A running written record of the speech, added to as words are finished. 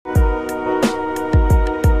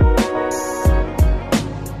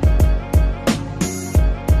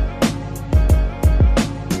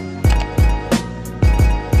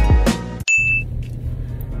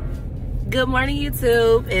morning,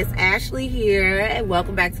 YouTube. It's Ashley here and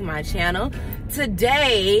welcome back to my channel.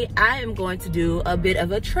 Today I am going to do a bit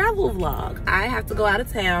of a travel vlog. I have to go out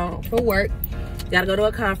of town for work. Gotta go to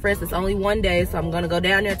a conference. It's only one day, so I'm gonna go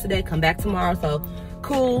down there today, come back tomorrow. So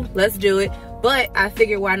cool, let's do it. But I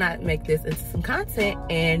figured why not make this into some content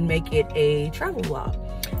and make it a travel vlog.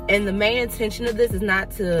 And the main intention of this is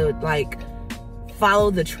not to like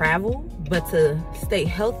follow the travel, but to stay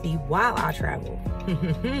healthy while I travel. So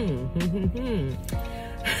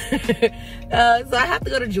I have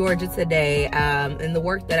to go to Georgia today. In the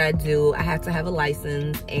work that I do, I have to have a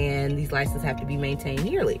license, and these licenses have to be maintained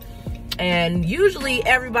yearly. And usually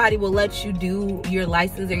everybody will let you do your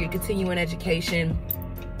license or your continuing education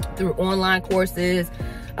through online courses,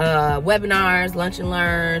 webinars, lunch and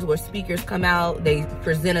learns, where speakers come out, they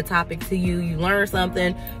present a topic to you, you learn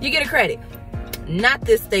something, you get a credit. Not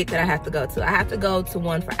this state that I have to go to. I have to go to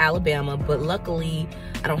one for Alabama, but luckily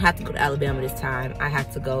I don't have to go to Alabama this time. I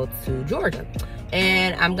have to go to Georgia.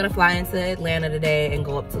 And I'm gonna fly into Atlanta today and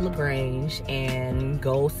go up to LaGrange and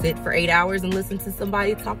go sit for 8 hours and listen to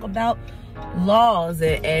somebody talk about laws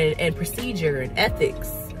and procedure and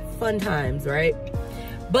ethics. Fun times, right?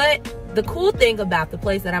 But the cool thing about the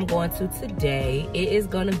place that I'm going to today, it is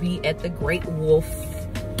gonna be at the Great Wolf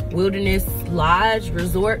Wilderness Lodge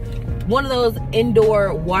Resort, one of those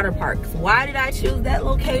indoor water parks. Why did I choose that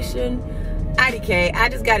location? IDK, I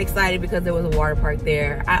just got excited because there was a water park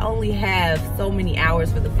there. I only have so many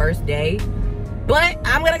hours for the first day, but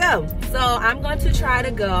I'm gonna go. So I'm going to try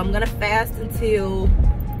to go. I'm gonna fast until,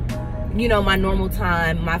 you know, my normal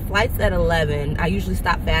time. My flight's at 11. I usually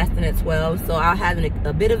stop fasting at 12, so I'll have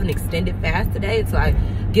a bit of an extended fast today so I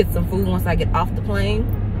get some food once I get off the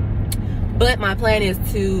plane. But my plan is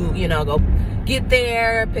to, you know, go get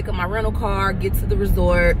there, pick up my rental car, get to the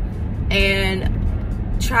resort,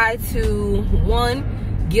 and try to,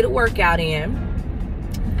 one, get a workout in,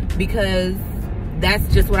 because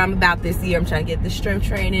that's just what I'm about this year. I'm trying to get the strength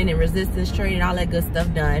training and resistance training, all that good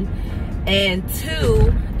stuff done. And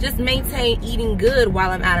two, just maintain eating good while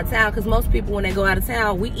I'm out of town, because most people, when they go out of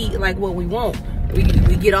town, we eat like what we want. We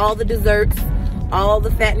get all the desserts, all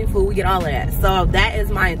the fattening food, we get all of that. So that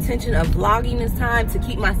is my intention of vlogging this time, to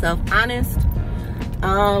keep myself honest.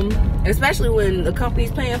 Especially when the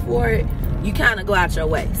company's paying for it, you kind of go out your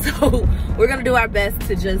way. So we're gonna do our best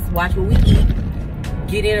to just watch what we eat,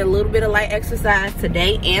 get in a little bit of light exercise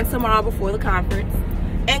today and tomorrow before the conference,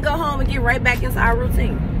 and go home and get right back into our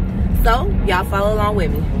routine. So y'all follow along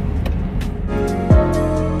with me.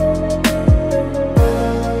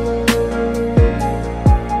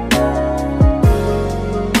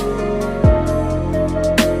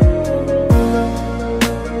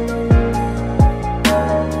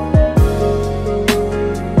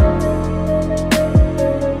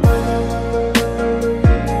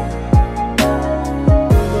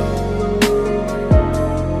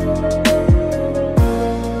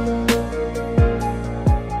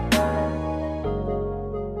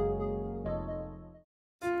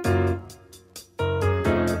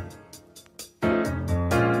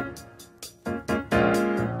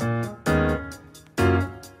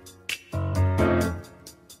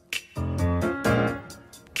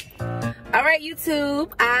 All right,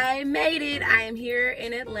 YouTube, I made it. I am here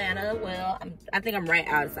in Atlanta. Well, I think I'm right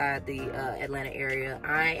outside the Atlanta area.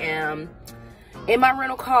 I am in my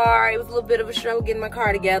rental car. It was a little bit of a struggle getting my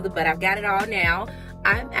car together, but I've got it all now.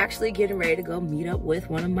 I'm actually getting ready to go meet up with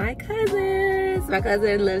one of my cousins. My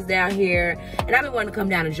cousin lives down here, and I've been wanting to come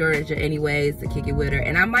down to Georgia anyways to kick it with her.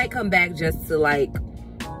 And I might come back just to like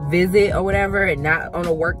visit or whatever, and not on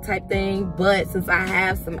a work type thing. But since I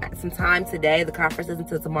have some time today, the conference isn't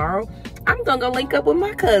until tomorrow, I'm gonna go link up with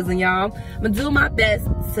my cousin, y'all. I'm gonna do my best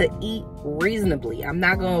to eat reasonably. I'm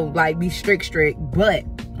not gonna like be strict, but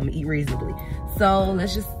I'm gonna eat reasonably. So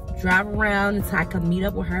let's just drive around until I come meet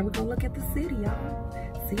up with her, and we're gonna look at the city, y'all.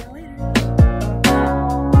 See y'all later.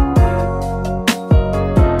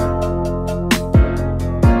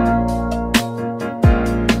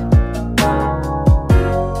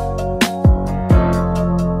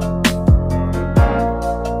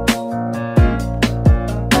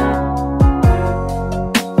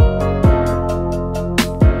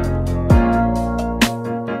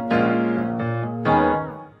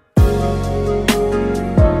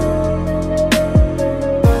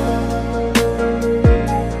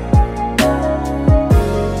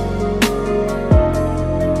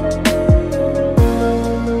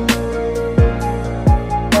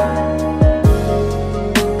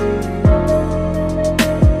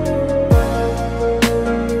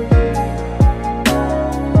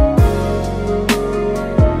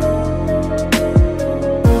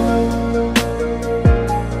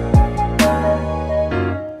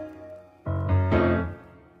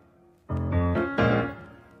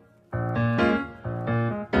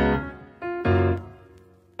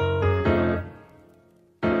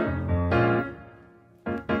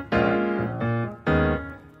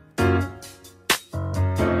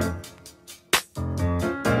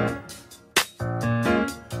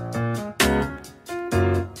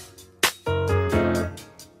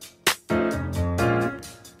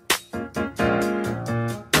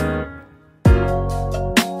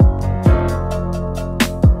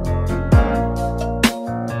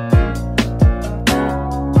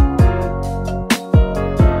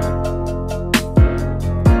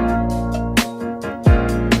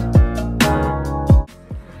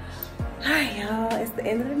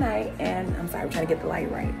 night, and I'm sorry, I'm trying to get the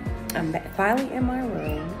light right. I'm finally in my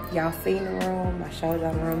room. Y'all seen the room. I showed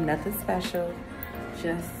y'all the room. Nothing special.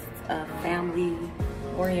 Just a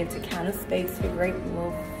family-oriented kind of space. A great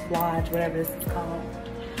little lodge, whatever this is called.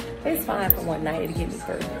 It's fine for one night. It'll get me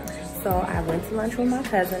through. So I went to lunch with my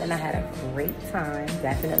cousin, and I had a great time.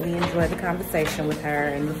 Definitely enjoyed the conversation with her,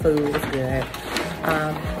 and the food was good.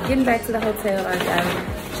 Getting back to the hotel,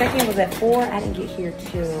 check-in was at 4. I didn't get here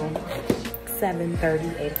till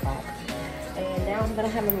 7:30, 8 o'clock. And now I'm gonna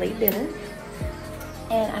have a late dinner.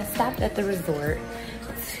 And I stopped at the resort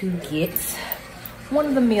to get one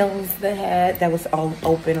of the meals that was all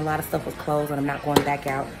open. A lot of stuff was closed, and I'm not going back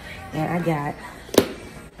out. And I got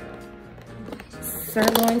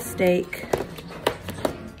sirloin steak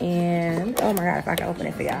and, oh my God, if I can open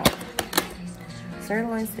it for y'all.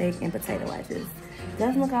 Sirloin steak and potato wedges.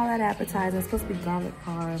 Doesn't look all that appetizing. It's supposed to be garlic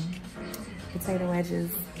parm, potato wedges.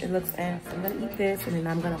 It looks fancy. I'm gonna eat this, and then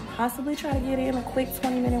I'm gonna possibly try to get in a quick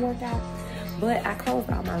 20-minute workout. But I closed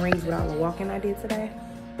all my rings with all the walking I did today.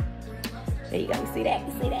 There you go, you see that?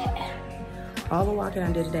 You see that? All the walking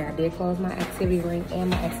I did today, I did close my activity ring and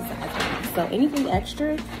my exercise ring. So anything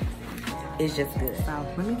extra is just good. So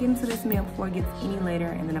let me get into this meal before it gets any later,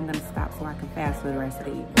 and then I'm gonna stop so I can fast for the rest of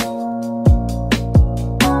the evening.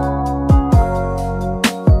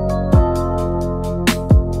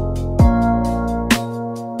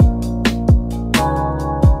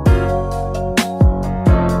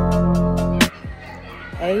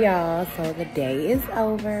 Hey y'all, so the day is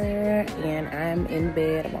over and I'm in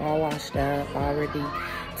bed. I'm all washed up, all ready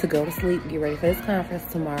to go to sleep, get ready for this conference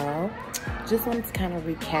tomorrow. Just wanted to kind of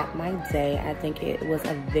recap my day. I think it was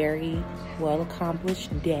a very well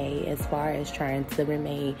accomplished day as far as trying to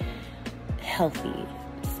remain healthy.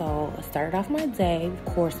 So I started off my day, of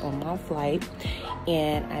course, on my flight,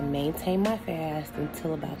 and I maintained my fast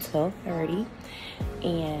until about 12:30,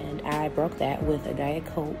 and I broke that with a Diet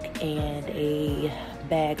Coke and a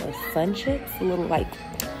bag of Sun Chips, a little like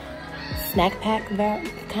snack pack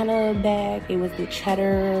kind of bag. It was the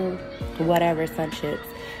cheddar whatever Sun Chips.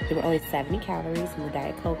 They were only 70 calories, and the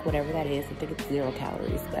Diet Coke, whatever that is, I think it's 0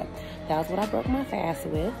 calories, but that was what I broke my fast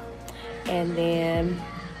with. And then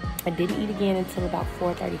I didn't eat again until about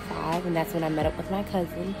 4:35, and that's when I met up with my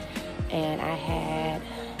cousin, and I had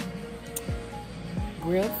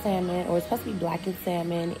grilled salmon, or it's supposed to be blackened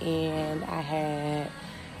salmon, and I had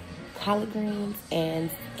collard greens and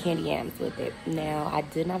candy yams with it. Now, I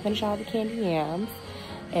did not finish all the candy yams,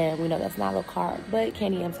 and we know that's not low carb, but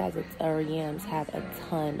candy yams have a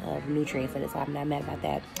ton of nutrients in it, so I'm not mad about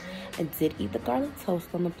that. I did eat the garlic toast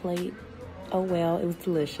on the plate. Oh well, it was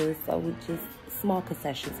delicious. So we just small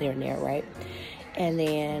concessions here and there, right? And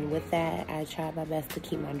then with that, I tried my best to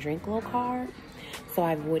keep my drink low carb. So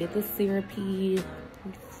I avoided the syrupy,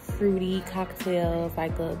 fruity cocktails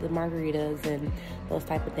like the margaritas and those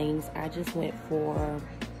type of things. I just went for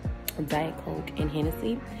Diet Coke and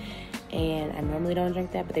Hennessy. And I normally don't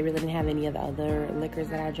drink that, but they really didn't have any of the other liquors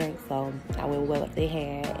that I drink, so I went with what they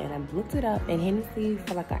had. And I looked it up, and Hennessy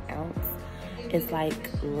for like an ounce is like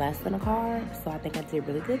less than a carb, so I think I did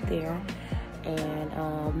really good there. And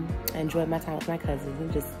I enjoyed my time with my cousins,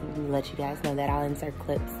 and just let you guys know that I'll insert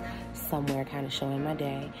clips somewhere kind of showing my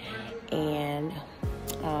day. And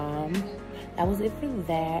that was it for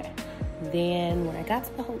that. Then when I got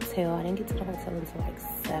to the hotel, I didn't get to the hotel until like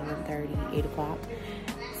 7:30, 8 o'clock.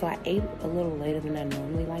 So I ate a little later than I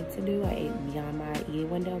normally like to do. I ate beyond my eating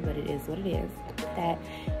window, but it is what it is. That,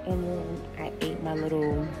 and then I ate my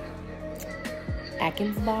little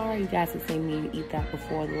Atkins bar. You guys have seen me eat that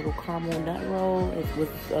before. The little caramel nut roll. It was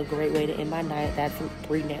a great way to end my night. That's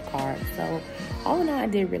 3 net carbs. So all in all, I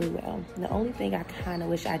did really well. The only thing I kind of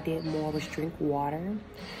wish I did more was drink water,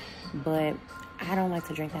 but I don't like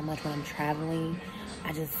to drink that much when I'm traveling.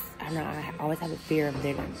 I don't know, I always have a fear of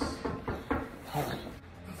there. Hold on.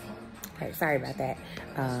 Okay, sorry about that.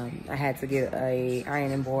 I had to get a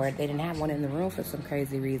ironing board. They didn't have one in the room for some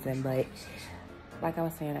crazy reason, but like I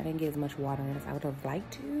was saying, I didn't get as much water as I would have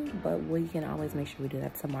liked to, but we can always make sure we do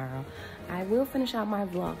that tomorrow. I will finish out my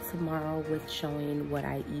vlog tomorrow with showing what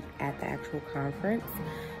I eat at the actual conference.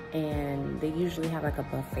 And they usually have like a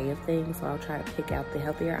buffet of things, so I'll try to pick out the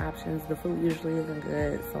healthier options. The food usually isn't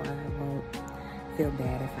good, so I won't feel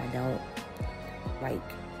bad if I don't,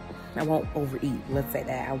 I won't overeat. Let's say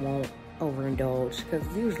that. I won't overindulge, because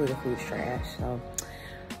usually the food's trash. So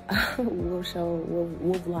we'll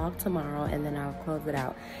vlog tomorrow, and then I'll close it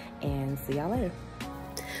out and see y'all later.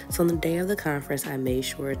 So on the day of the conference, I made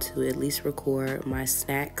sure to at least record my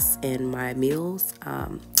snacks and my meals.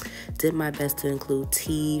 Did my best to include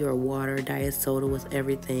tea or water, diet soda with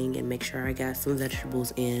everything, and make sure I got some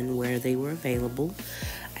vegetables in where they were available.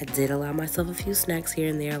 I I did allow myself a few snacks here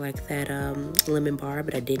and there, like that lemon bar,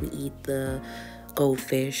 but I didn't eat the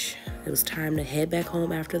goldfish. It was time to head back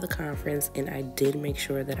home after the conference, and I did make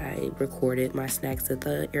sure that I recorded my snacks at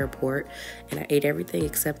the airport, and I ate everything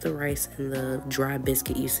except the rice and the dry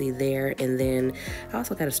biscuit you see there. And then I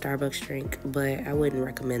also got a Starbucks drink, but I wouldn't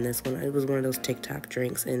recommend this one. It was one of those TikTok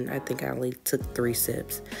drinks, and I think I only took 3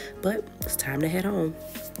 sips. But it's time to head home.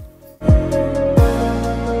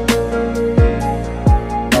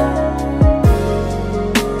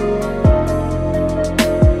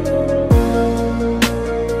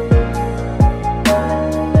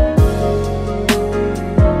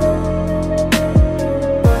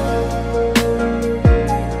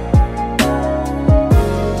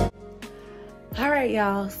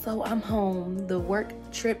 Y'all, so I'm home. The work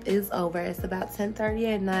trip is over. It's about 10:30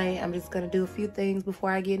 at night. I'm just gonna do a few things before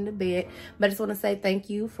I get into bed, but I just want to say thank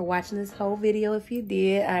you for watching this whole video. If you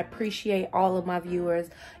did, I appreciate all of my viewers.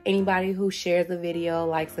 Anybody who shares the video,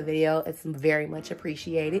 likes the video, it's very much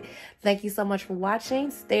appreciated. Thank you so much for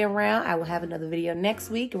watching. Stay around. I will have another video next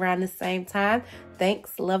week around the same time.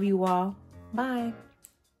 Thanks. Love you all. Bye.